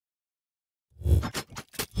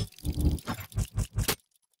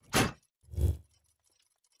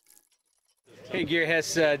Hey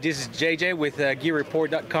Gearheads, this is JJ with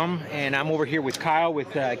Gear-Report.com, and I'm over here with Kyle with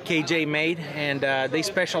KJ Made, and they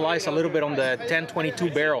specialize a little bit on the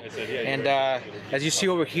 1022 barrel. And as you see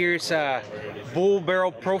over here, it's a bull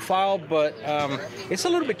barrel profile, but it's a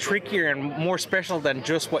little bit trickier and more special than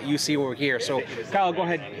just what you see over here. So Kyle, go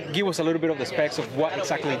ahead, give us a little bit of the specs of what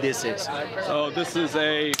exactly this is. So this is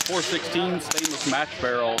a 416 stainless match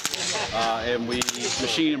barrel, and we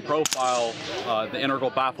machine and profile the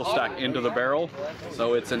integral baffle stack into the barrel.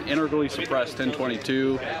 So it's an integrally suppressed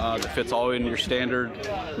 1022 that fits all in your standard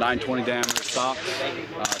 920 diameter stocks.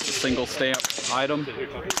 It's a single stamp item.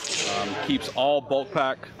 Keeps all bulk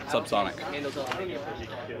pack subsonic.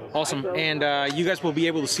 Awesome. And you guys will be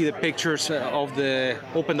able to see the pictures of the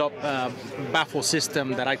opened up baffle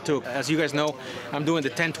system that I took. As you guys know, I'm doing the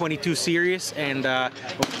 1022 series, and of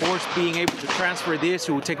course being able to transfer this,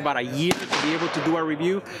 it will take about a year to be able to do our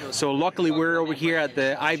review. So luckily we're over here at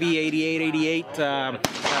the IV8888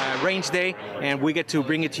 range day, and we get to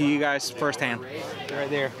bring it to you guys firsthand. Right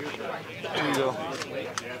there. Here you go.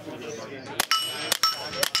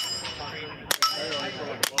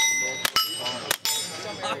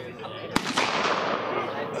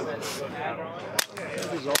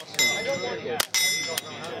 This is awesome.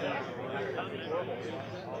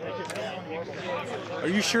 Are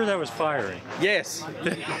you sure that was firing? Yes.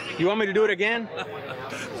 You want me to do it again?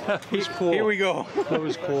 That was cool. Here we go. That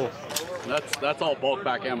was cool. That's all bulk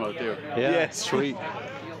pack ammo too. Yeah, yes. Sweet.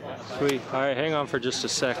 Sweet. All right, hang on for just a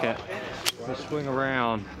second. Let's swing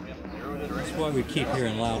around. That's why we keep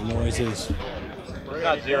hearing loud noises. We're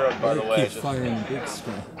not zeroed, by the way. Keep firing big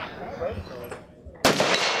stuff.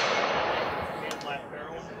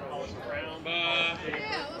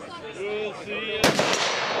 We'll see you.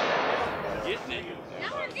 Getting it.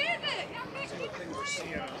 Now we're getting it.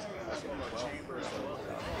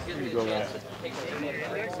 Here you go, guys.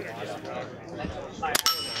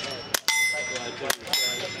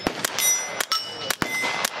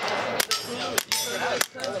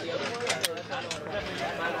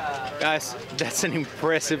 Guys, that's an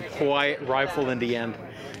impressive, quiet rifle in the end.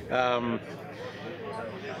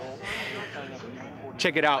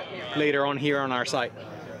 Check it out later on here on our site.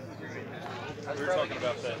 We were talking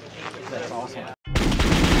about that. That's awesome.